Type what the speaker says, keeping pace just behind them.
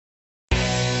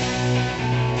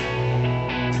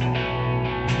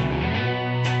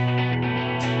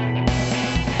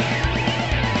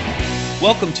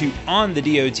Welcome to On the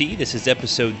DOT. This is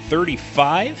episode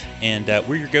 35, and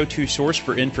we're your go-to source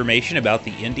for information about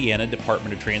the Indiana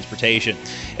Department of Transportation.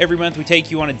 Every month, we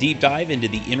take you on a deep dive into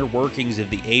the inner workings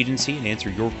of the agency and answer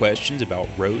your questions about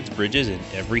roads, bridges, and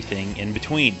everything in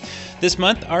between. This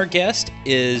month, our guest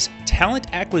is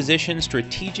Talent Acquisition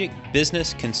Strategic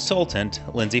Business Consultant,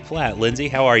 Lindsay Flatt. Lindsay,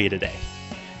 how are you today?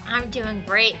 I'm doing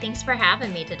great. Thanks for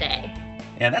having me today.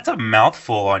 Yeah, that's a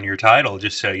mouthful on your title,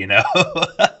 just so you know.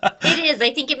 It is.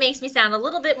 I think it makes me sound a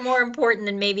little bit more important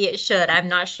than maybe it should. I'm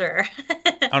not sure.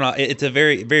 I don't know. It's a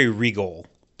very, very regal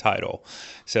title.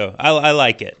 So I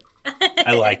like it.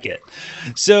 I like it.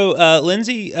 So,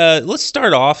 Lindsay, let's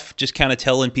start off just kind of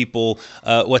telling people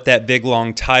what that big,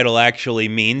 long title actually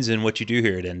means and what you do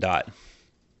here at NDOT.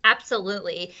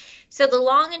 Absolutely. So the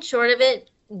long and short of it,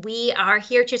 we are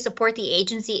here to support the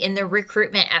agency in the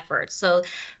recruitment efforts. So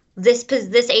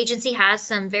this agency has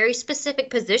some very specific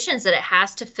positions that it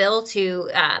has to fill to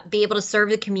be able to serve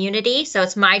the community. So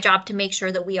it's my job to make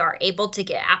sure that we are able to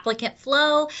get applicant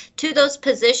flow to those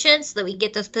positions so that we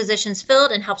get those positions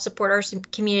filled and help support our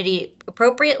community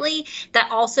appropriately.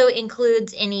 That also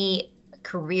includes any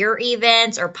career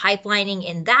events or pipelining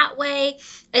in that way,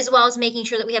 as well as making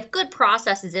sure that we have good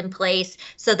processes in place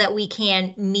so that we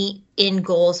can meet in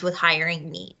goals with hiring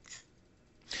needs.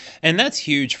 And that's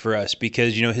huge for us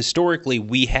because, historically,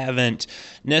 we haven't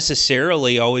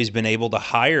necessarily always been able to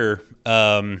hire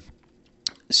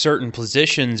certain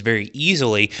positions very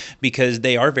easily because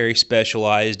they are very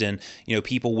specialized and,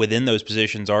 people within those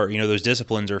positions are, those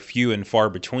disciplines are few and far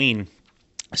between.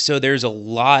 So there's a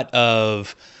lot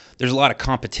of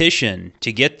competition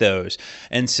to get those.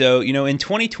 And so, in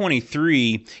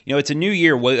 2023, it's a new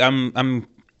year. I'm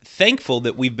thankful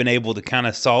that we've been able to kind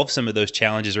of solve some of those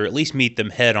challenges or at least meet them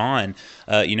head on,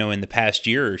 in the past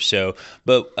year or so.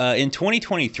 But in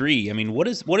 2023, I mean, what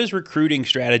does recruiting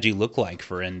strategy look like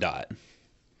for NDOT?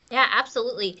 Yeah,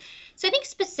 absolutely. So I think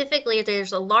specifically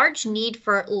there's a large need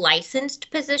for licensed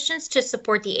positions to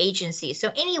support the agency.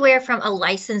 So anywhere from a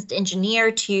licensed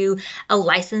engineer to a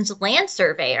licensed land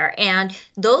surveyor. And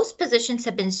those positions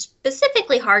have been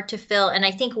specifically hard to fill. And I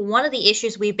think one of the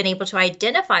issues we've been able to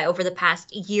identify over the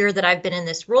past year that I've been in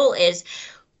this role is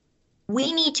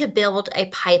we need to build a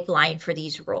pipeline for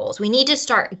these roles. We need to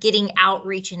start getting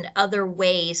outreach in other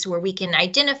ways where we can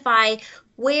identify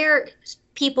where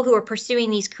people who are pursuing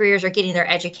these careers are getting their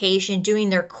education, doing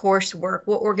their coursework,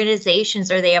 what organizations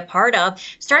are they a part of,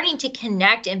 starting to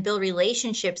connect and build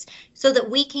relationships so that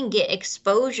we can get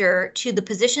exposure to the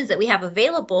positions that we have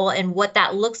available and what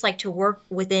that looks like to work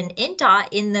within NDOT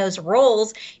in those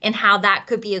roles and how that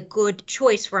could be a good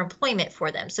choice for employment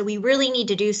for them. So we really need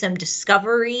to do some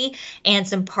discovery and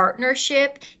some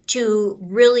partnership to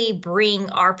really bring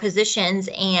our positions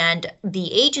and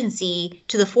the agency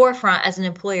to the forefront as an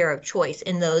employer of choice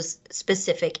in those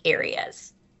specific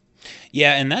areas.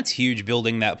 Yeah, and that's huge,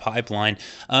 building that pipeline.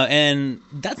 And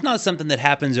that's not something that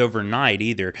happens overnight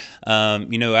either.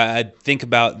 I think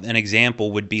about an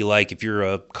example would be like if you're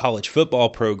a college football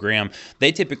program,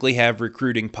 they typically have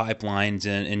recruiting pipelines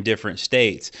in different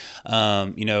states.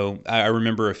 I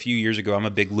remember a few years ago, I'm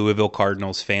a big Louisville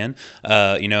Cardinals fan.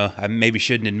 I maybe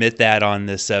shouldn't admit that on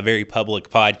this very public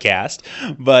podcast,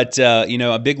 but,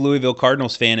 a big Louisville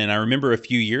Cardinals fan. And I remember a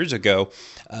few years ago,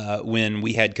 when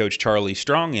we had Coach Charlie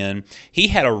Strong in, he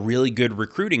had a really good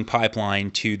recruiting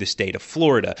pipeline to the state of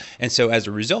Florida. And so as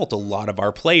a result, a lot of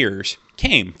our players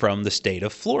came from the state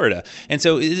of Florida. And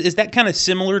so is that kind of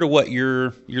similar to what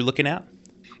you're looking at?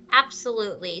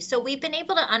 Absolutely. So we've been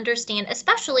able to understand,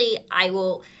 especially I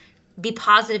will be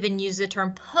positive and use the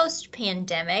term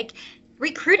post-pandemic,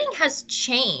 recruiting has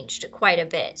changed quite a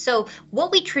bit. So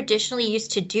what we traditionally used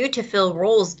to do to fill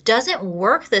roles doesn't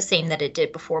work the same that it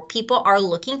did before. People are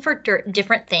looking for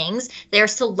different things. They're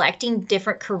selecting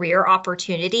different career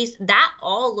opportunities. That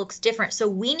all looks different. So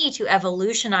we need to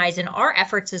evolutionize in our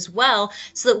efforts as well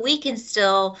so that we can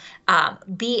still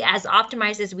be as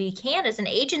optimized as we can as an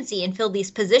agency and fill these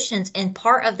positions. And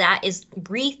part of that is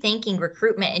rethinking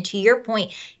recruitment. And to your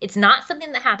point, it's not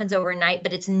something that happens overnight,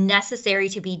 but it's necessary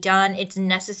to be done. It's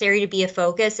necessary to be a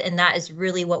focus. And that is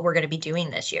really what we're going to be doing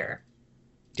this year.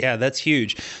 Yeah, that's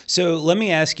huge. So let me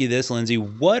ask you this, Lindsay.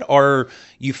 What are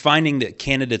you finding that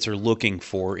candidates are looking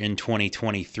for in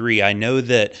 2023? I know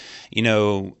that,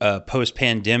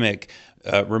 post-pandemic,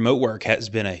 remote work has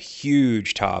been a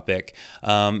huge topic.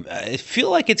 I feel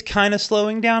like it's kind of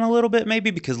slowing down a little bit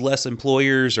maybe because less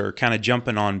employers are kind of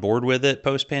jumping on board with it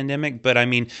post-pandemic. But I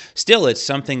mean, still, it's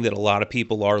something that a lot of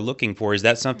people are looking for. Is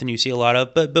that something you see a lot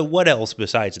of? But what else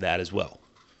besides that as well?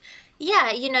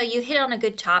 Yeah, you hit on a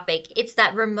good topic. It's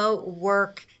that remote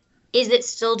work is it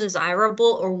still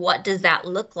desirable, or what does that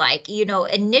look like?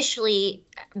 Initially,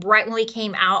 right when we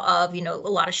came out of, a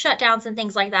lot of shutdowns and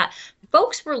things like that,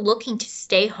 folks were looking to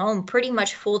stay home pretty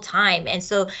much full time. And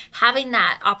so having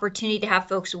that opportunity to have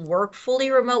folks work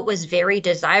fully remote was very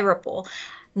desirable.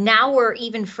 Now we're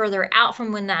even further out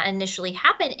from when that initially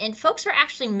happened, and folks are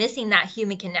actually missing that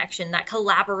human connection, that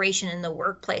collaboration in the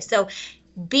workplace. So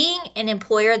being an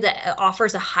employer that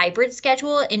offers a hybrid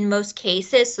schedule in most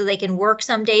cases, so they can work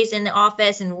some days in the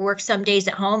office and work some days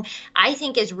at home, I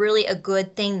think is really a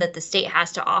good thing that the state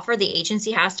has to offer, the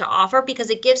agency has to offer, because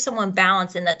it gives someone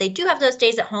balance in that they do have those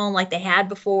days at home like they had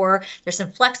before. There's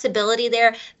some flexibility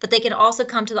there, but they can also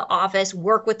come to the office,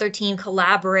 work with their team,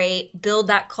 collaborate, build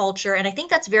that culture. And I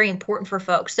think that's very important for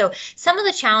folks. So some of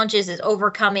the challenges is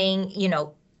overcoming,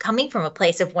 coming from a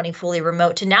place of wanting fully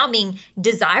remote to now being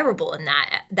desirable in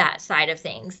that side of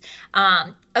things.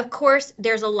 Of course,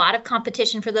 there's a lot of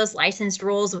competition for those licensed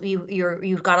roles.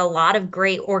 You've got a lot of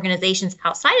great organizations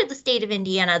outside of the state of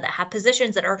Indiana that have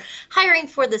positions that are hiring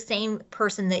for the same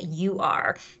person that you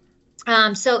are.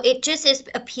 So it just is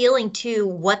appealing to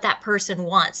what that person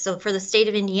wants. So for the state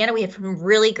of Indiana, we have some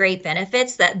really great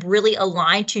benefits that really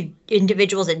align to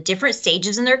individuals at different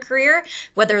stages in their career,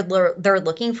 whether they're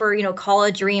looking for,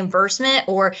 college reimbursement,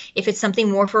 or if it's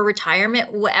something more for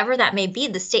retirement, whatever that may be,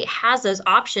 the state has those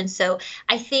options. So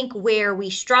I think where we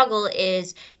struggle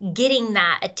is getting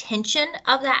that attention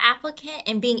of that applicant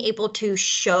and being able to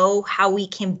show how we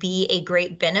can be a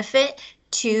great benefit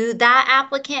to that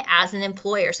applicant as an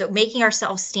employer. So making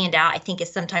ourselves stand out, I think,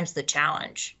 is sometimes the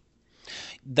challenge.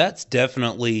 That's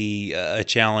definitely a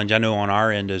challenge. I know on our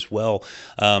end as well.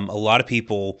 A lot of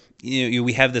people,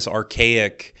 we have this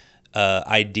archaic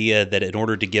idea that in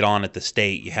order to get on at the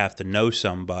state, you have to know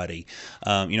somebody.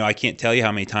 I can't tell you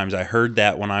how many times I heard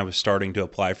that when I was starting to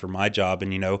apply for my job.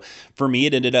 And, for me,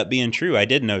 it ended up being true. I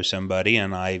did know somebody,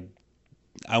 and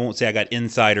I won't say I got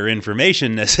insider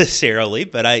information necessarily,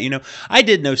 but I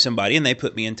did know somebody, and they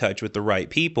put me in touch with the right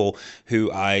people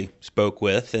who I spoke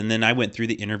with, and then I went through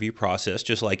the interview process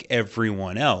just like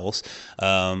everyone else.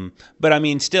 But I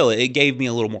mean, still, it gave me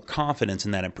a little more confidence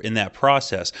in that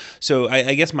process. So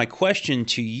I guess my question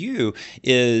to you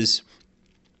is,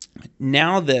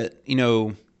 now that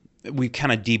we've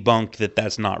kind of debunked that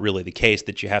that's not really the case,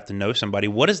 that you have to know somebody,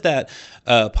 what does that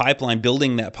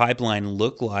building that pipeline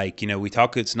look like? We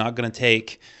talk, it's not going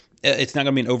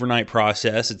to be an overnight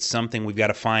process. It's something we've got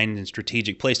to find in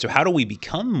strategic place. So how do we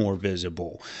become more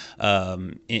visible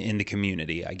in the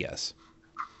community, I guess?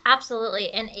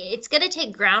 Absolutely. And it's going to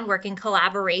take groundwork and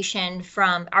collaboration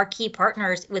from our key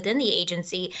partners within the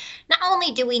agency. Not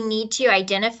only do we need to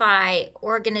identify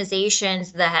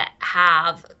organizations that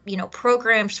have,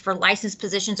 programs for licensed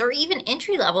positions or even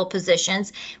entry-level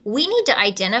positions, we need to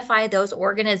identify those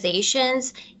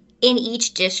organizations in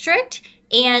each district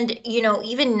and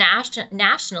even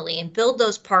nationally, and build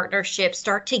those partnerships,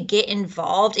 start to get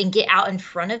involved and get out in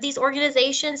front of these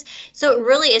organizations. So it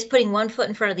really is putting one foot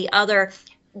in front of the other,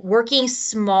 working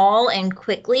small and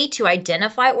quickly to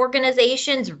identify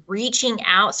organizations, reaching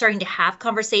out, starting to have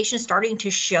conversations, starting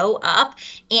to show up,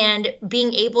 and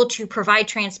being able to provide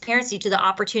transparency to the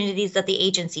opportunities that the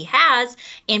agency has,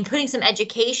 and putting some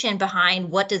education behind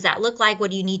what does that look like,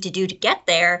 what do you need to do to get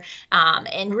there,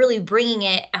 and really bringing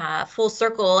it full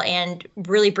circle and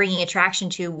really bringing attraction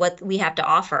to what we have to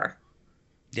offer.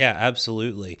 Yeah,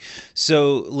 absolutely.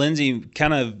 So, Lindsay,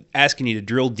 kind of asking you to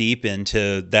drill deep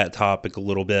into that topic a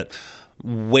little bit.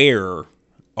 Where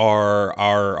are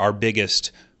our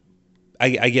biggest,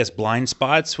 I guess, blind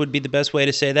spots would be the best way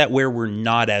to say that, where we're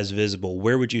not as visible?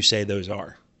 Where would you say those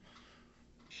are?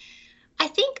 I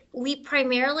think we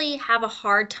primarily have a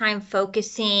hard time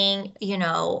focusing,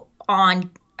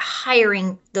 on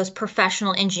hiring those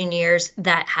professional engineers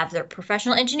that have their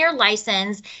professional engineer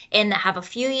license and that have a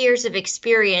few years of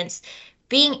experience,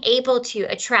 being able to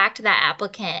attract that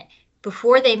applicant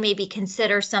before they maybe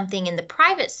consider something in the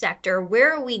private sector.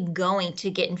 Where are we going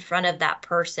to get in front of that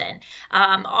person?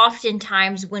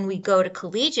 Oftentimes when we go to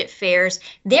collegiate fairs,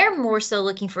 they're more so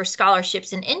looking for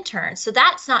scholarships and interns. So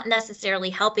that's not necessarily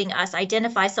helping us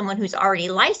identify someone who's already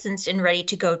licensed and ready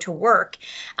to go to work.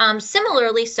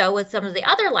 Similarly, so with some of the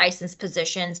other licensed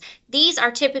positions, these are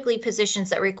typically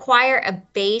positions that require a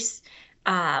base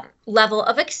level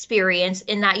of experience,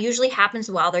 and that usually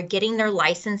happens while they're getting their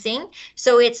licensing.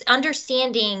 So it's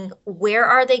understanding, where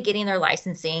are they getting their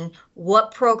licensing,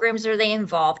 what programs are they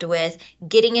involved with,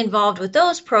 getting involved with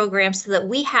those programs so that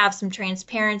we have some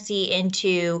transparency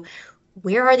into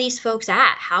where are these folks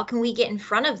at? How can we get in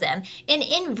front of them? And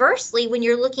inversely, when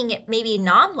you're looking at maybe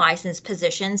non-licensed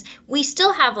positions, we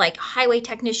still have like highway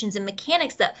technicians and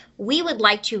mechanics that we would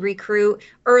like to recruit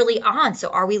early on. So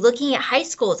are we looking at high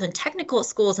schools and technical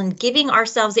schools and giving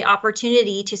ourselves the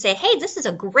opportunity to say, hey, this is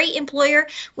a great employer.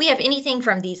 We have anything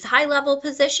from these high level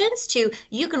positions to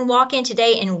you can walk in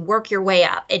today and work your way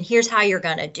up, and here's how you're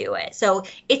going to do it. So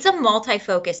it's a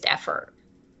multi-focused effort.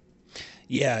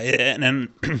 Yeah, and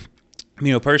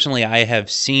personally, I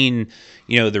have seen,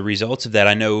 the results of that.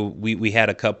 I know we had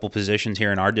a couple positions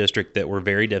here in our district that were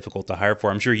very difficult to hire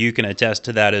for. I'm sure you can attest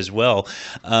to that as well.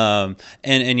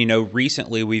 And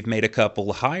recently we've made a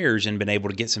couple hires and been able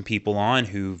to get some people on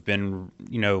who've been,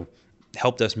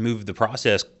 helped us move the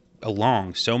process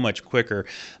along so much quicker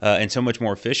and so much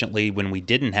more efficiently when we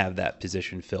didn't have that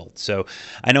position filled. So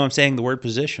I know I'm saying the word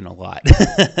position a lot,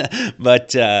 but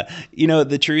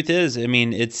the truth is, I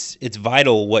mean, it's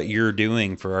vital what you're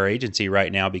doing for our agency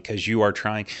right now, because you are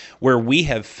trying where we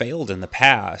have failed in the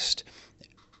past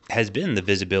has been the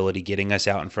visibility, getting us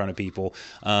out in front of people.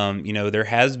 There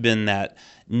has been that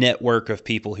network of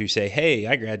people who say, hey,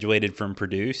 I graduated from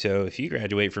Purdue, so if you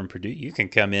graduate from Purdue, you can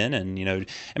come in. And,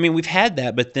 we've had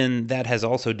that, but then that has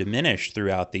also diminished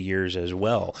throughout the years as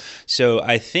well. So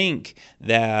I think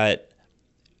that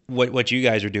what you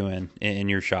guys are doing in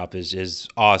your shop is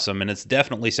awesome, and it's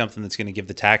definitely something that's going to give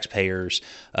the taxpayers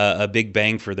a big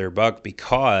bang for their buck,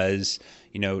 because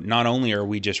not only are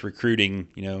we just recruiting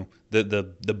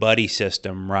the buddy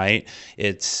system, right?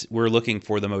 We're looking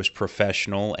for the most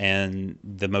professional and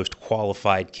the most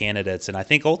qualified candidates, and I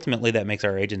think ultimately that makes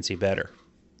our agency better.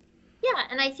 Yeah,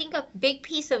 and I think a big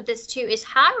piece of this too is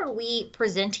how are we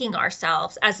presenting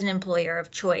ourselves as an employer of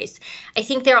choice? I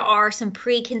think there are some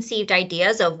preconceived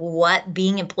ideas of what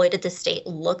being employed at the state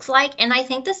looks like. And I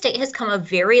think the state has come a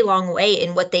very long way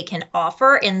in what they can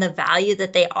offer and the value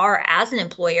that they are as an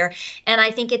employer. And I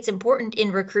think it's important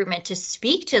in recruitment to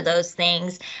speak to those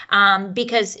things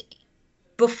because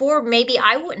before maybe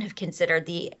I wouldn't have considered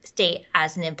the state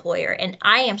as an employer. And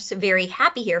I am so very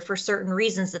happy here for certain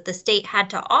reasons that the state had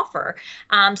to offer.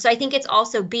 So I think it's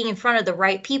also being in front of the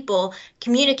right people,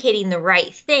 communicating the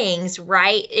right things,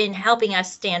 right, and helping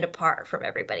us stand apart from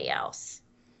everybody else.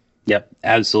 Yep,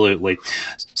 absolutely.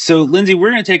 So, Lindsay, we're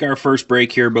going to take our first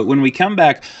break here, but when we come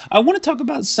back, I want to talk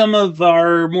about some of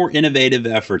our more innovative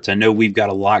efforts. I know we've got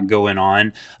a lot going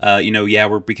on.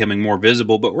 We're becoming more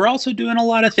visible, but we're also doing a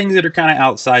lot of things that are kind of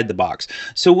outside the box.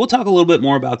 So, we'll talk a little bit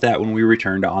more about that when we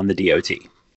return to On the DOT.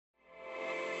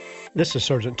 This is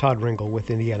Sergeant Todd Ringel with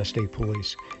Indiana State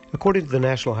Police. According to the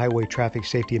National Highway Traffic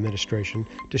Safety Administration,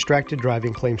 distracted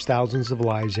driving claims thousands of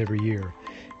lives every year.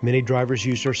 Many drivers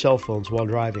use their cell phones while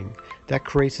driving. That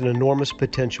creates an enormous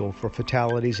potential for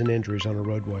fatalities and injuries on our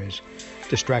roadways.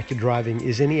 Distracted driving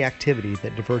is any activity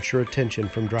that diverts your attention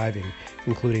from driving,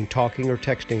 including talking or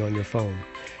texting on your phone.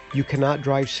 You cannot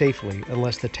drive safely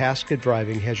unless the task of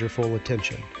driving has your full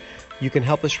attention. You can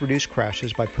help us reduce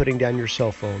crashes by putting down your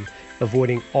cell phone,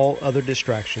 avoiding all other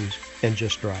distractions, and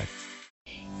just drive.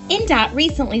 INDOT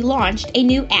recently launched a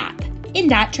new app,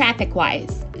 INDOT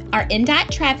TrafficWise. Our INDOT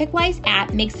TrafficWise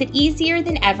app makes it easier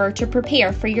than ever to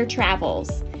prepare for your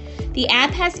travels. The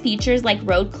app has features like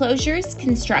road closures,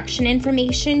 construction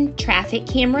information, traffic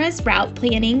cameras, route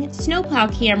planning, snowplow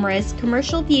cameras,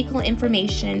 commercial vehicle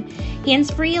information,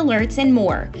 hands-free alerts, and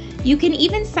more. You can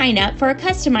even sign up for a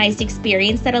customized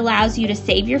experience that allows you to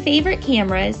save your favorite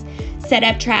cameras, set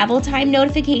up travel time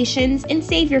notifications, and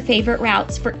save your favorite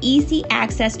routes for easy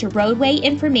access to roadway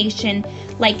information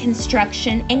like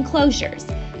construction and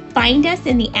closures. Find us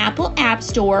in the Apple App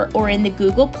Store or in the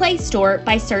Google Play Store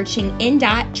by searching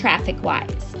INDOT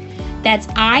TrafficWise. That's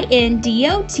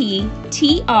INDOT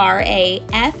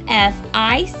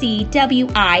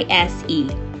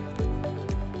TrafficWise.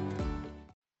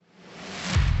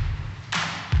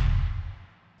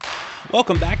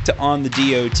 Welcome back to On the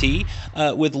DOT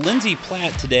with Lindsay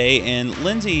Platt today. And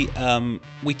Lindsay,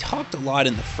 we talked a lot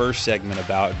in the first segment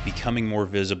about becoming more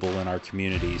visible in our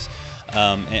communities,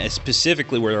 and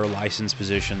specifically where our licensed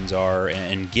positions are,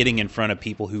 and getting in front of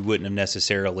people who wouldn't have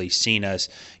necessarily seen us,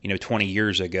 20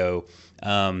 years ago.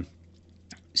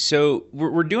 So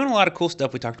we're doing a lot of cool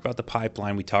stuff. We talked about the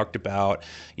pipeline. We talked about,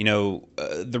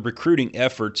 the recruiting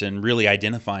efforts and really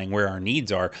identifying where our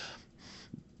needs are.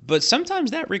 But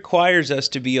sometimes that requires us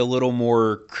to be a little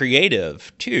more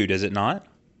creative too, does it not?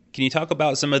 Can you talk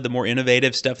about some of the more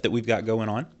innovative stuff that we've got going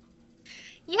on?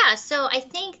 Yeah, so I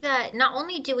think that not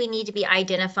only do we need to be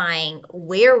identifying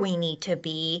where we need to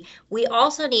be, we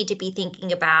also need to be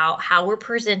thinking about how we're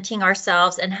presenting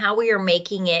ourselves and how we are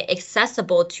making it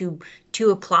accessible to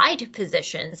apply to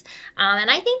positions. And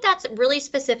I think that's really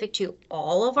specific to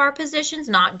all of our positions,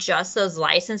 not just those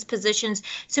licensed positions.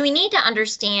 So we need to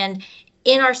understand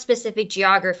in our specific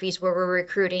geographies where we're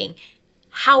recruiting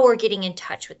how we're getting in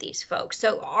touch with these folks.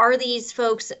 So are these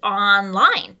folks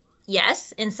online?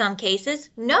 Yes, in some cases.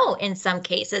 No, in some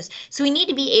cases. So we need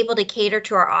to be able to cater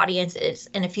to our audiences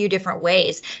in a few different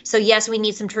ways. So yes, we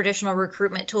need some traditional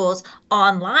recruitment tools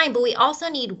online, but we also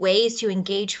need ways to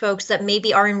engage folks that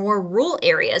maybe are in more rural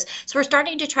areas. So we're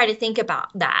starting to try to think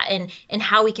about that and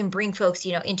how we can bring folks,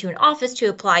 into an office to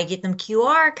apply, get them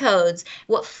QR codes,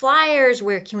 what flyers,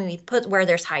 where can we put where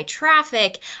there's high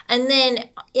traffic, and then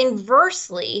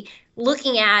inversely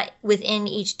looking at within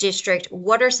each district,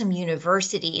 what are some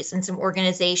universities and some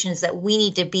organizations that we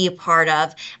need to be a part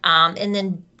of, and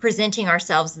then presenting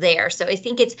ourselves there. So I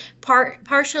think it's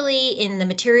partially in the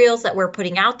materials that we're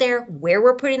putting out there, where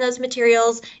we're putting those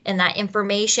materials and that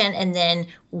information, and then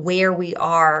where we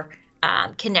are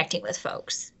connecting with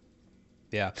folks.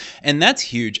 Yeah. And that's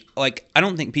huge. Like, I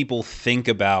don't think people think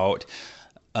about,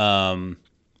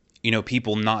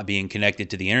 people not being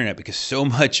connected to the internet, because so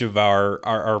much of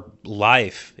our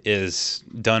life is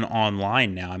done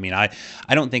online now. I mean, I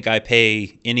don't think I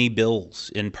pay any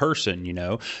bills in person,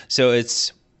 so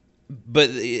but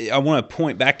I want to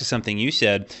point back to something you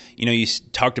said. You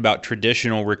talked about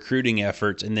traditional recruiting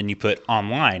efforts, and then you put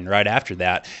online right after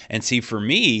that. And see, for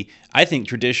me, I think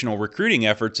traditional recruiting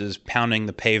efforts is pounding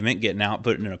the pavement, getting out,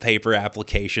 putting in a paper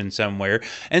application somewhere.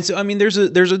 And so, I mean, there's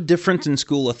a difference in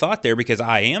school of thought there, because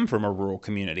I am from a rural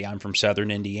community. I'm from Southern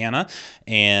Indiana,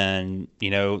 and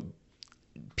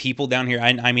people down here,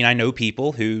 I mean, I know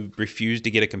people who refuse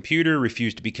to get a computer,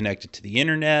 refuse to be connected to the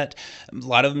internet. A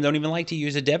lot of them don't even like to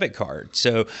use a debit card.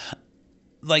 So,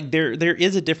 like, there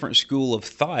is a different school of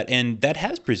thought, and that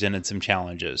has presented some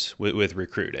challenges with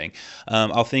recruiting.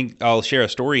 I'll share a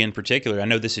story in particular. I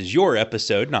know this is your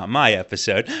episode, not my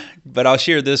episode, but I'll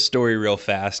share this story real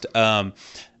fast. We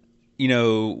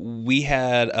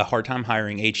had a hard time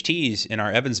hiring HTs in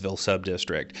our Evansville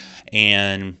subdistrict,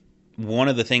 and one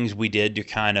of the things we did to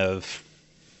kind of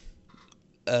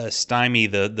stymie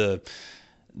the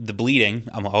bleeding,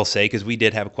 I'll say, because we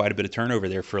did have quite a bit of turnover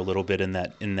there for a little bit in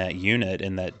that unit,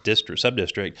 in that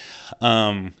subdistrict.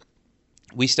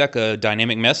 We stuck a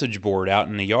dynamic message board out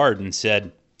in the yard and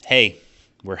said, "Hey,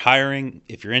 we're hiring.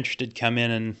 If you're interested, come in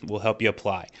and we'll help you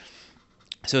apply."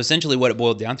 So essentially what it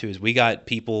boiled down to is we got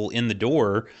people in the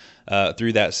door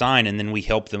through that sign, and then we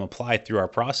helped them apply through our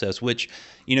process, which,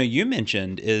 you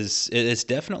mentioned it's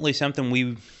definitely something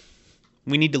we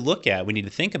need to look at. We need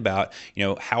to think about,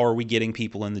 how are we getting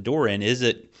people in the door, and is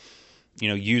it,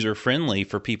 user friendly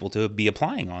for people to be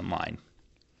applying online?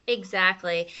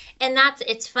 Exactly. And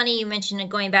it's funny you mentioned it,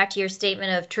 going back to your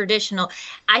statement of traditional.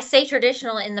 I say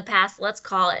traditional in the past, let's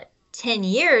call it 10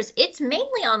 years, it's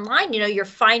mainly online. You're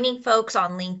finding folks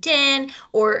on LinkedIn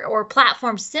or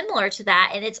platforms similar to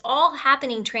that, and it's all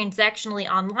happening transactionally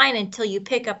online until you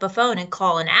pick up a phone and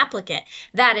call an applicant.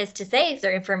 That is to say, if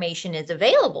their information is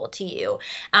available to you.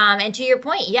 And to your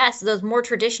point, yes, those more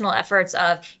traditional efforts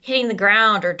of hitting the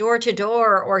ground or door to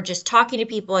door or just talking to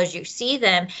people as you see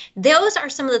them, those are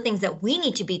some of the things that we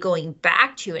need to be going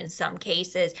back to in some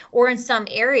cases or in some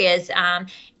areas.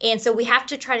 And so we have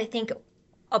to try to think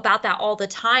about that all the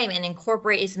time and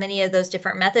incorporate as many of those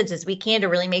different methods as we can to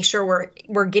really make sure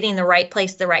we're getting the right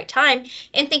place at the right time.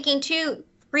 And thinking too,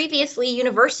 previously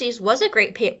universities was a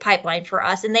great pipeline for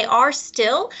us, and they are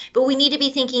still, but we need to be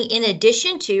thinking in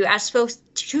addition to, as folks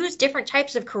choose different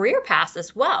types of career paths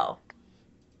as well.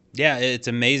 Yeah, it's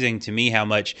amazing to me how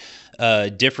much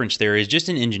difference there is just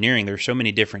in engineering. There's so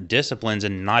many different disciplines,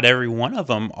 and not every one of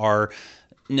them are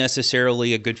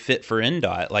necessarily a good fit for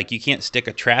NDOT. Like, you can't stick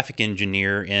a traffic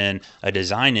engineer in a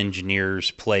design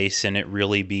engineer's place and it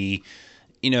really be,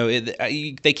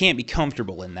 they can't be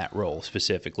comfortable in that role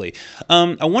specifically.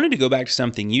 I wanted to go back to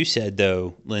something you said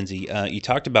though, Lindsay. You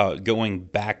talked about going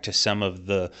back to some of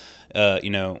the,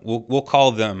 we'll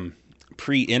call them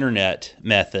pre-internet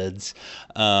methods.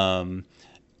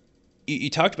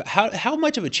 You talked about how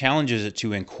much of a challenge is it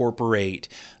to incorporate,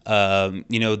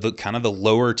 the kind of the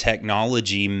lower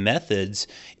technology methods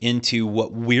into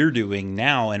what we're doing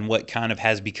now and what kind of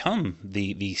has become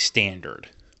the standard?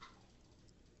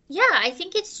 Yeah, I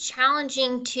think it's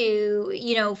challenging to,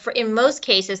 for in most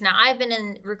cases, now I've been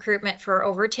in recruitment for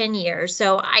over 10 years,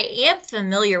 so I am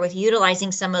familiar with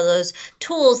utilizing some of those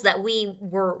tools that we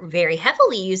were very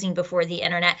heavily using before the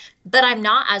internet, but I'm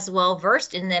not as well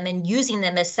versed in them and using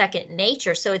them as second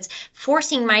nature. So it's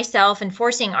forcing myself and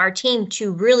forcing our team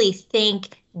to really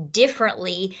think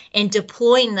differently and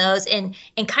deploying those and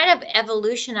kind of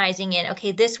evolutionizing it.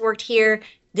 Okay, this worked here,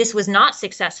 this was not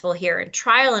successful here, and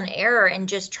trial and error, and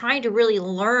just trying to really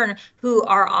learn who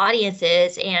our audience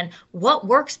is and what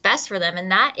works best for them. And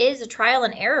that is a trial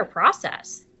and error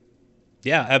process.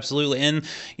 Yeah, absolutely. And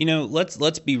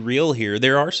let's be real here.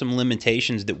 There are some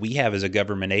limitations that we have as a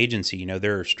government agency.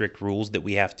 There are strict rules that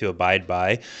we have to abide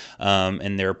by,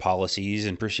 and there are policies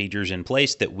and procedures in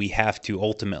place that we have to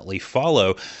ultimately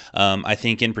follow. I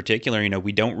think in particular,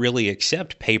 we don't really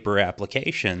accept paper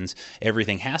applications.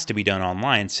 Everything has to be done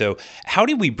online. So how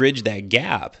do we bridge that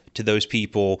gap to those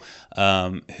people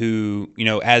who,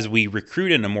 as we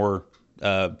recruit in a more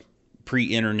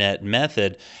pre-internet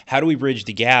method, how do we bridge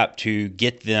the gap to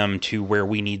get them to where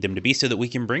we need them to be so that we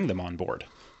can bring them on board?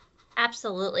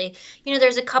 Absolutely.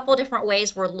 There's a couple different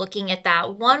ways we're looking at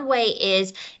that. One way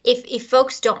is if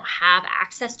folks don't have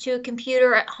access to a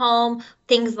computer at home,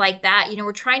 things like that,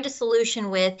 we're trying to solution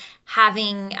with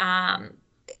having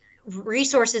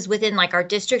resources within like our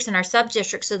districts and our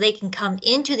sub-districts so they can come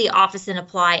into the office and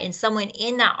apply, and someone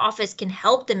in that office can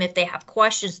help them if they have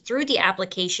questions through the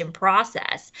application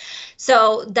process.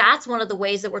 So that's one of the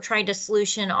ways that we're trying to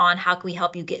solution on how can we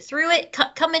help you get through it.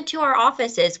 Come into our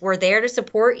offices. We're there to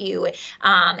support you.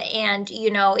 And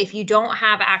if you don't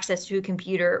have access to a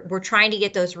computer, we're trying to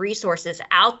get those resources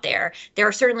out there. There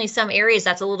are certainly some areas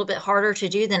that's a little bit harder to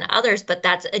do than others, but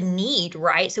that's a need,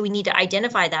 right? So we need to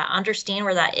identify that, understand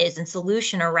where that is, and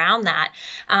solution around that,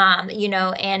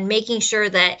 and making sure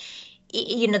that,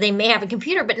 they may have a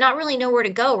computer, but not really know where to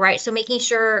go, right? So making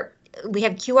sure we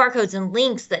have QR codes and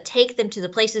links that take them to the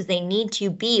places they need to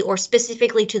be, or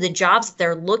specifically to the jobs that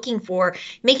they're looking for,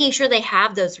 making sure they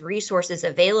have those resources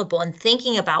available and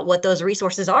thinking about what those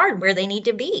resources are and where they need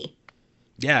to be.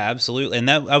 Yeah, absolutely.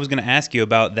 And I was going to ask you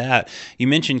about that. You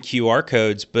mentioned QR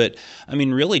codes, but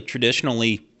really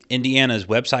traditionally, Indiana's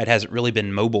website hasn't really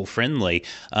been mobile friendly.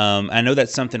 I know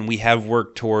that's something we have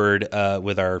worked toward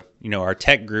with our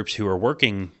tech groups who are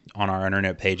working on our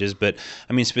internet pages. But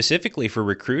specifically for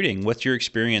recruiting, what's your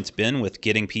experience been with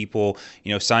getting people,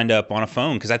 signed up on a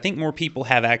phone? Because I think more people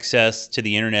have access to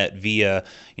the internet via,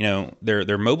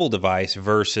 their mobile device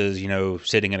versus,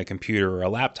 sitting at a computer or a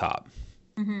laptop.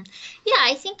 Mm-hmm. Yeah,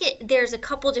 I think there's a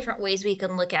couple different ways we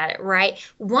can look at it, right?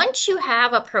 Once you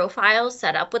have a profile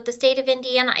set up with the state of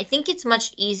Indiana, I think it's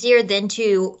much easier than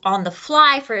to, on the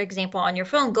fly, for example, on your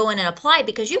phone, go in and apply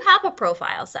because you have a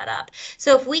profile set up.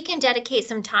 So if we can dedicate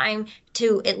some time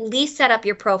to at least set up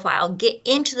your profile, get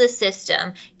into the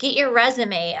system, get your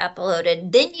resume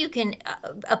uploaded, then you can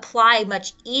apply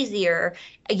much easier,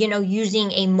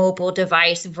 using a mobile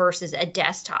device versus a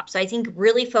desktop. So I think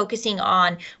really focusing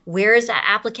on where is that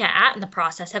applicant at in the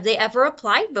process? Have they ever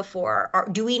applied before? Or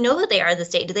do we know that they are in the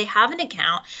state? Do they have an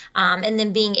account? And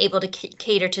then being able to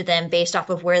cater to them based off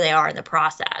of where they are in the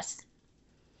process.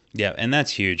 Yeah, and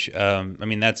that's huge.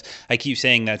 I keep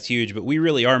saying that's huge, but we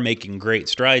really are making great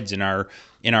strides in our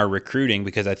recruiting,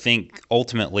 because I think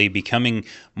ultimately becoming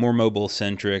more mobile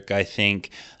centric, I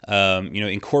think,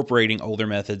 incorporating older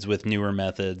methods with newer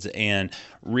methods and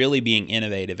really being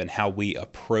innovative in how we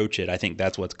approach it. I think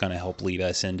that's what's going to help lead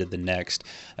us into the next,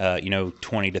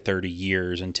 20 to 30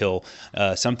 years until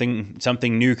something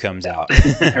new comes out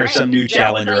or some new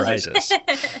challenge arises.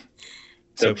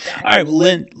 So, all right,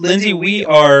 Lindsay, we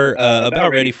are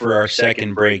about ready for our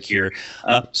second break here.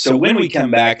 So when we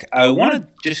come back, I want to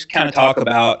just kind of talk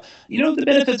about, the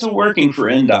benefits of working for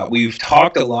INDOT. We've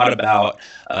talked a lot about,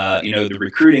 the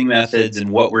recruiting methods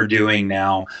and what we're doing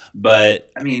now.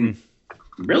 But,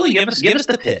 really give us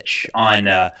the pitch on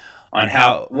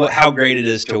how great it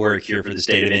is to work here for the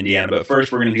state of Indiana. But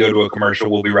first, we're going to go to a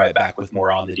commercial. We'll be right back with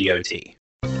more on the DOT.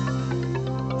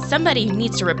 Somebody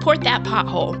needs to report that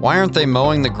pothole. Why aren't they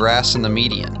mowing the grass in the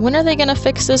median? When are they going to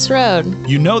fix this road?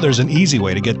 There's an easy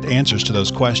way to get answers to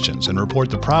those questions and report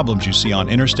the problems you see on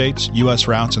interstates, U.S.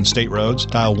 routes, and state roads.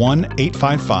 Dial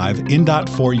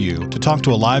 1-855-INDOT-4U to talk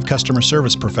to a live customer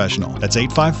service professional. That's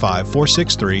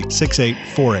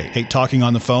 855-463-6848. Hate talking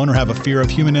on the phone or have a fear of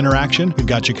human interaction? We've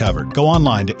got you covered. Go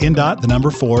online to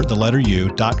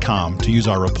INDOT4U.com to use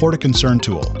our Report a Concern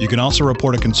tool. You can also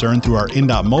report a concern through our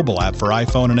INDOT mobile app for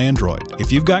iPhone and Android.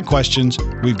 If you've got questions,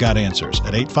 we've got answers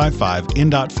at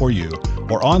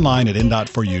 855-INDOT4U or online at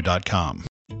INDOT4U.com.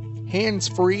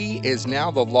 Hands-free is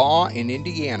now the law in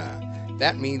Indiana.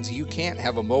 That means you can't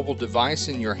have a mobile device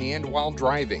in your hand while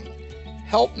driving.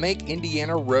 Help make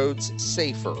Indiana roads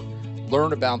safer.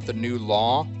 Learn about the new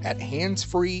law at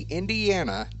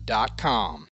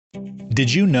handsfreeindiana.com.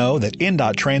 Did you know that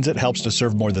INDOT Transit helps to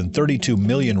serve more than 32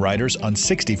 million riders on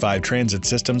 65 transit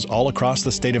systems all across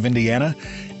the state of Indiana?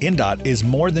 INDOT is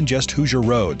more than just Hoosier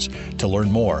Roads. To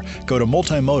learn more, go to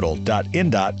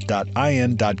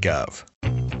multimodal.indot.in.gov.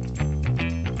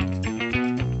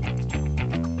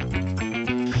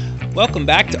 Welcome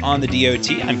back to On the DOT.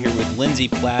 I'm here with Lindsay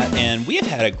Platt, and we have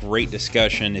had a great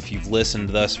discussion, if you've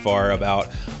listened thus far, about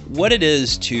what it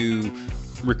is to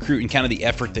recruit and kind of the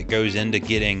effort that goes into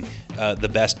getting the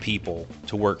best people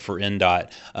to work for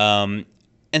INDOT. And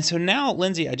so now,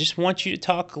 Lindsay, I just want you to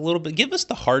talk a little bit. Give us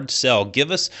the hard sell.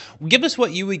 Give us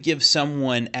what you would give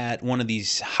someone at one of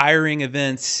these hiring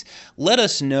events. Let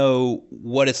us know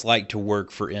what it's like to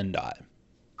work for INDOT.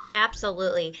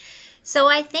 Absolutely. So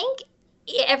I think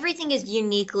everything is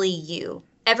uniquely you.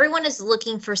 Everyone is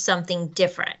looking for something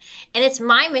different. And it's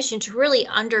my mission to really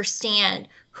understand,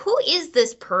 who is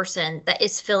this person that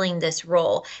is filling this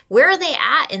role? Where are they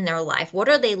at in their life? What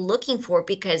are they looking for?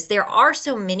 Because there are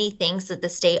so many things that the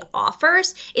state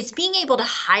offers. It's being able to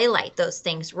highlight those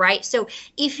things, right? So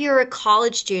if you're a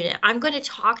college student, I'm going to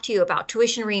talk to you about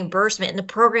tuition reimbursement and the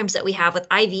programs that we have with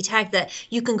Ivy Tech, that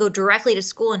you can go directly to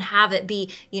school and have it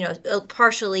be,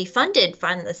 partially funded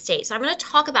from the state. So I'm going to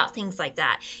talk about things like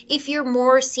that. If you're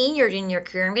more seniored in your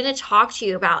career, I'm going to talk to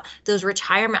you about those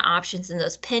retirement options and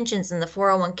those pensions and the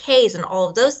 401ks and all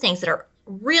of those things that are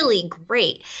really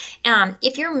great.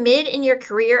 If you're mid in your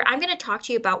career, I'm going to talk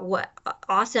to you about what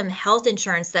awesome health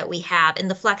insurance that we have and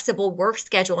the flexible work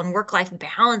schedule and work-life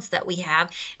balance that we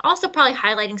have. Also probably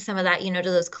highlighting some of that, to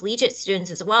those collegiate students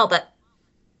as well. But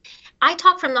I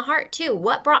talk from the heart too.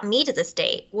 What brought me to the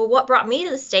state? Well, what brought me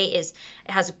to the state is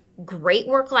it has great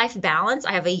work-life balance.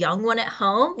 I have a young one at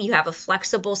home. You have a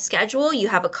flexible schedule. You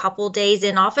have a couple days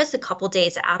in office, a couple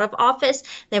days out of office.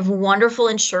 They have wonderful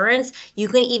insurance. You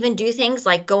can even do things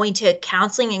like going to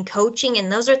counseling and coaching.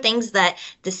 And those are things that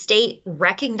the state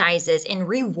recognizes and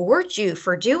rewards you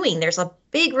for doing. There's a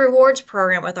big rewards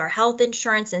program with our health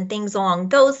insurance and things along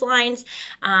those lines.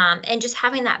 And just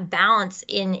having that balance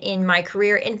in my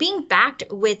career and being backed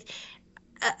with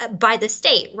by the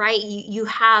state, right? You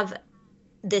have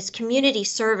this community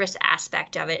service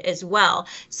aspect of it as well.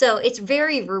 So it's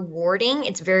very rewarding.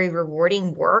 It's very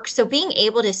rewarding work. So being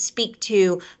able to speak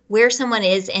to where someone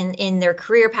is in their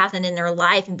career path and in their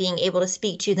life, and being able to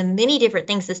speak to the many different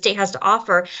things the state has to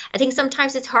offer, I think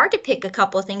sometimes it's hard to pick a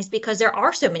couple of things because there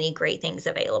are so many great things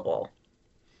available.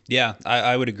 Yeah,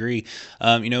 I would agree.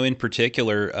 In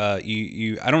particular, I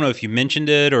don't know if you mentioned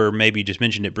it or maybe just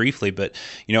mentioned it briefly, but,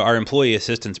 our employee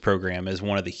assistance program is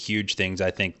one of the huge things I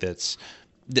think that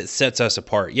sets us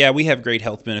apart. Yeah, we have great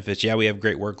health benefits. Yeah, we have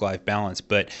great work-life balance.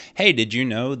 But hey, did you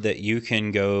know that you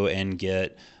can go and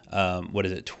get,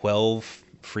 12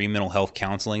 free mental health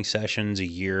counseling sessions a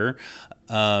year?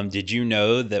 Did you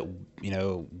know that,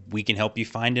 we can help you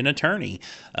find an attorney?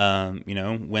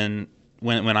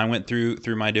 When I went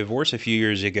through my divorce a few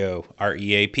years ago, our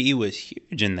EAP was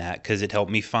huge in that, because it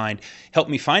helped me find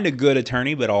a good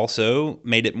attorney, but also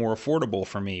made it more affordable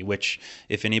for me, which,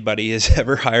 if anybody has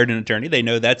ever hired an attorney, they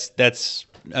know that's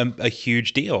a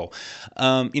huge deal.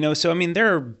 So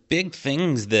there are big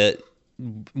things that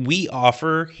we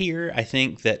offer here. I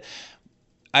think that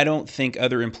I don't think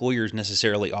other employers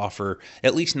necessarily offer,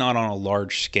 at least not on a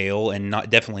large scale, and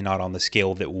definitely not on the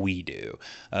scale that we do.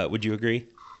 Would you agree?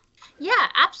 Yeah,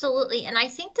 absolutely. And I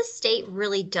think the state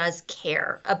really does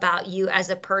care about you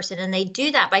as a person. And they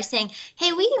do that by saying,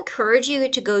 hey, we encourage you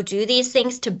to go do these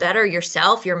things to better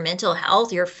yourself, your mental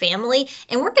health, your family.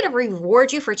 And we're going to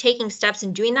reward you for taking steps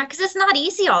and doing that, because it's not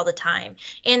easy all the time.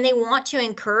 And they want to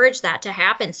encourage that to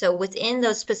happen. So within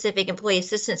those specific employee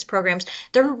assistance programs,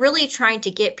 they're really trying to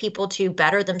get people to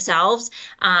better themselves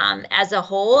as a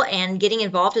whole. And getting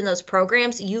involved in those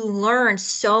programs, you learn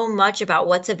so much about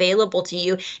what's available to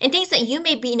you and things that you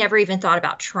maybe never even thought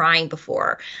about trying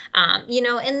before. And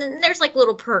then there's like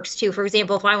little perks too. For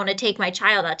example, if I want to take my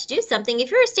child out to do something, if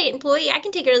you're a state employee, I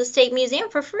can take her to the state museum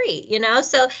for free,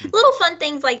 so little fun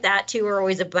things like that too are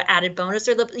always an added bonus,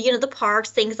 or the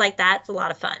parks, things like that. It's a lot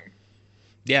of fun.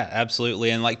 Yeah, absolutely.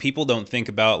 And people don't think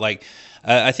about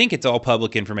I think it's all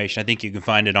public information. I think you can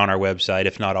find it on our website.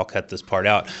 If not, I'll cut this part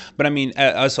out. But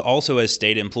us also as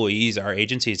state employees, our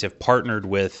agencies have partnered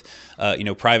with,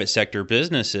 private sector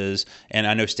businesses. And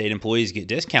I know state employees get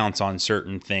discounts on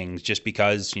certain things just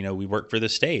because, we work for the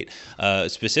state.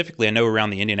 Specifically, I know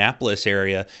around the Indianapolis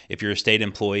area, if you're a state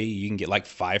employee, you can get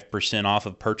 5% off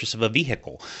of purchase of a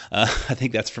vehicle. I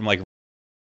think that's from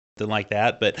something like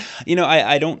that. But,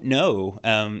 I don't know.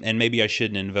 And maybe I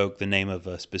shouldn't invoke the name of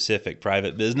a specific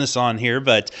private business on here,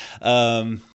 but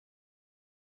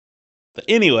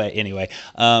anyway,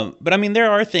 but I mean,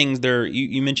 there are things there.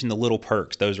 You mentioned the little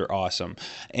perks; those are awesome.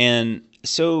 And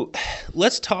so,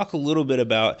 let's talk a little bit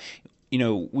about.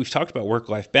 We've talked about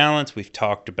work-life balance. We've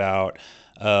talked about,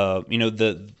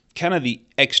 the kind of the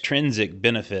extrinsic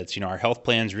benefits. Our health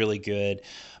plan's really good,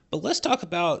 but let's talk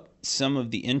about some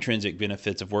of the intrinsic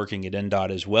benefits of working at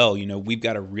NDOT as well. We've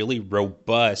got a really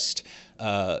robust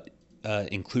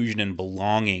inclusion and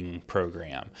belonging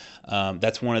program.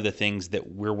 That's one of the things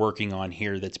that we're working on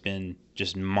here that's been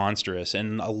just monstrous.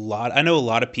 And I know a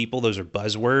lot of people, those are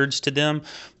buzzwords to them,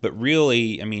 but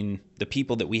really, I mean, the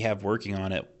people that we have working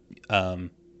on it,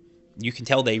 you can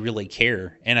tell they really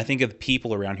care. And I think of the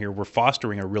people around here, we're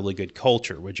fostering a really good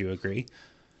culture. Would you agree?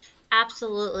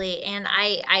 Absolutely. And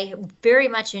I very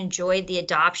much enjoyed the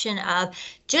adoption of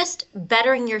just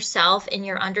bettering yourself in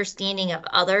your understanding of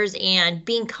others and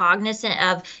being cognizant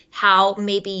of how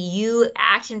maybe you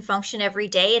act and function every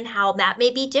day and how that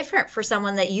may be different for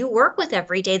someone that you work with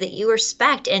every day that you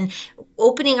respect, and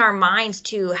opening our minds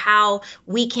to how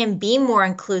we can be more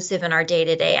inclusive in our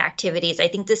day-to-day activities. I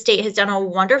think the state has done a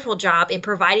wonderful job in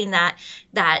providing that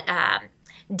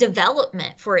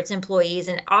development for its employees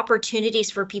and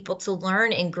opportunities for people to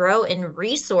learn and grow and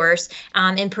resource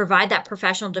and provide that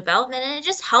professional development. And it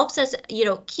just helps us,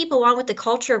 keep along with the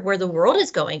culture of where the world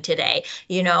is going today,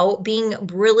 being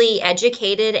really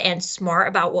educated and smart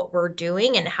about what we're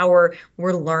doing and how we're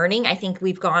learning. I think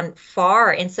we've gone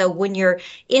far. And so when you're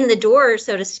in the door,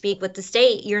 so to speak, with the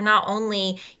state, you're not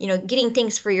only, getting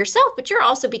things for yourself, but you're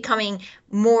also becoming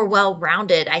more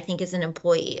well-rounded, I think, as an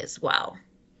employee as well.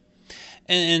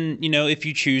 And if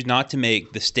you choose not to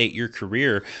make the state your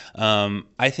career,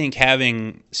 I think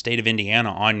having state of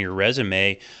Indiana on your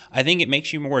resume, I think it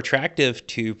makes you more attractive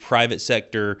to private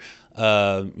sector,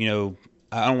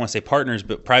 I don't want to say partners,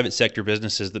 but private sector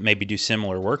businesses that maybe do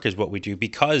similar work as what we do,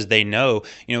 because they know,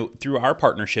 through our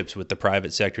partnerships with the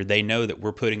private sector, they know that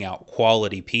we're putting out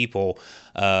quality people,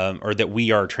 or that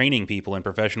we are training people, and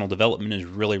professional development is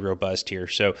really robust here.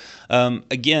 So,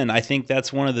 again, I think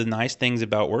that's one of the nice things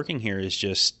about working here is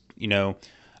just,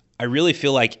 I really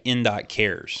feel like NDOT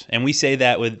cares. And we say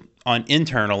that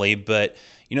internally, but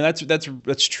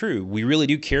that's true. We really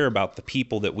do care about the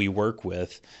people that we work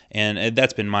with, and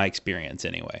that's been my experience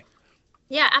anyway.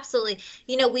 Yeah, absolutely.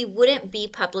 We wouldn't be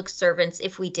public servants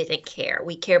if we didn't care.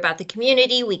 We care about the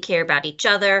community. We care about each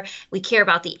other. We care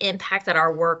about the impact that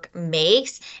our work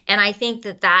makes. And I think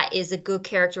that is a good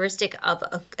characteristic of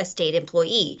a state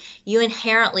employee. You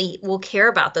inherently will care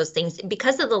about those things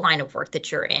because of the line of work that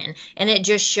you're in. And it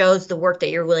just shows the work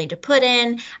that you're willing to put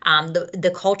in,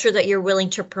 the culture that you're willing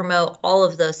to promote, all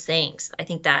of those things. I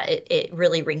think that it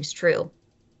really rings true.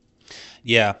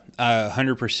 Yeah, I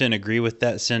 100% agree with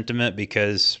that sentiment,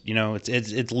 because,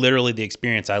 it's literally the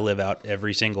experience I live out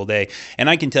every single day. And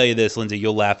I can tell you this, Lindsay,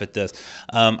 you'll laugh at this.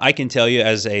 I can tell you,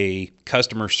 as a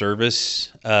customer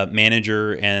service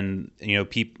manager and,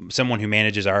 someone who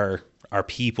manages our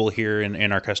people here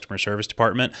in our customer service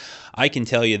department, I can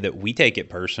tell you that we take it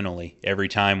personally every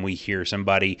time we hear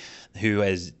somebody who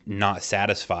is not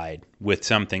satisfied with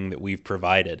something that we've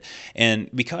provided. And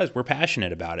because we're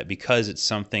passionate about it, because it's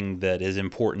something that is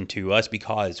important to us,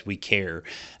 because we care.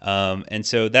 And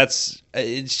so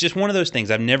it's just one of those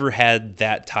things. I've never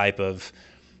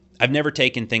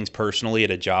taken things personally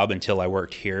at a job until I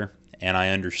worked here and I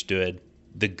understood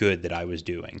the good that I was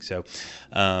doing. So,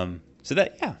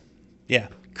 yeah,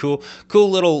 cool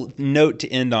little note to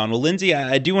end on. Well, Lindsay,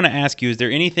 I do want to ask you, is there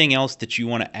anything else that you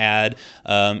want to add?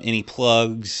 Any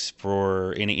plugs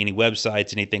for any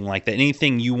websites, anything like that?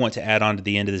 Anything you want to add on to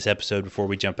the end of this episode before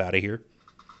we jump out of here?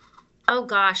 Oh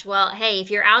gosh, well, hey, if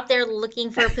you're out there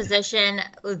looking for a position,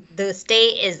 the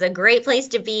state is a great place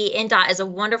to be. NDOT is a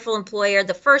wonderful employer.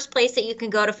 The first place that you can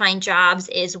go to find jobs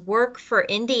is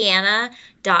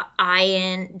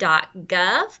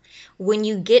workforindiana.in.gov. When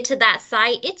you get to that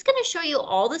site, it's going to show you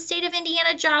all the state of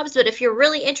Indiana jobs. But if you're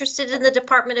really interested in the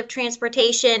Department of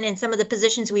Transportation and some of the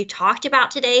positions we've talked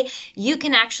about today, you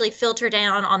can actually filter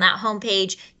down on that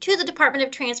homepage to the Department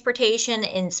of Transportation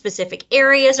in specific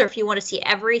areas, or if you want to see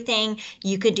everything,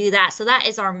 you could do that. So that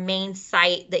is our main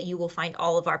site that you will find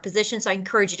all of our positions. So I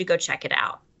encourage you to go check it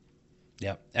out.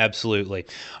 Yeah, absolutely.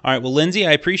 All right. Well, Lindsay,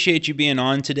 I appreciate you being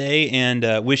on today,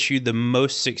 and wish you the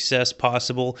most success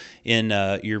possible in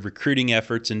your recruiting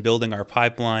efforts and building our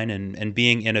pipeline and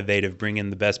being innovative,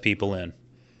 bringing the best people in.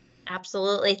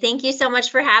 Absolutely. Thank you so much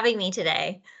for having me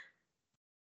today.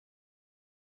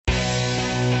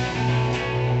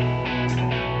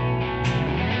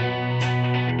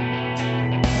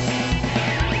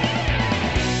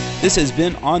 This has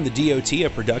been On the DOT, a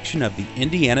production of the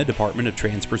Indiana Department of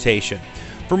Transportation.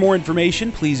 For more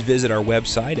information, please visit our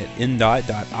website at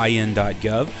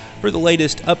ndot.in.gov. For the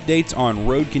latest updates on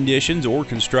road conditions or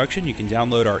construction, you can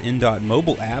download our NDOT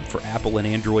mobile app for Apple and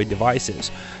Android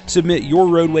devices. Submit your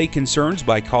roadway concerns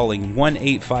by calling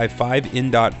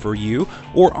 1-855-NDOT-4U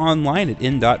or online at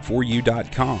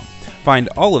ndot4u.com. Find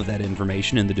all of that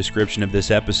information in the description of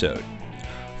this episode.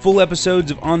 Full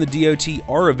episodes of On the DOT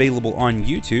are available on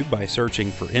YouTube by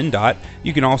searching for NDOT.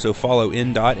 You can also follow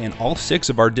NDOT and all 6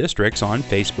 of our districts on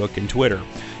Facebook and Twitter.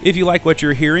 If you like what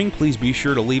you're hearing, please be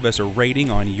sure to leave us a rating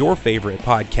on your favorite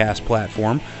podcast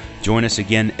platform. Join us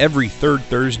again every third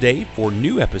Thursday for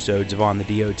new episodes of On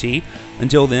the DOT.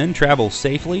 Until then, travel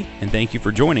safely, and thank you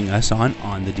for joining us on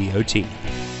the DOT.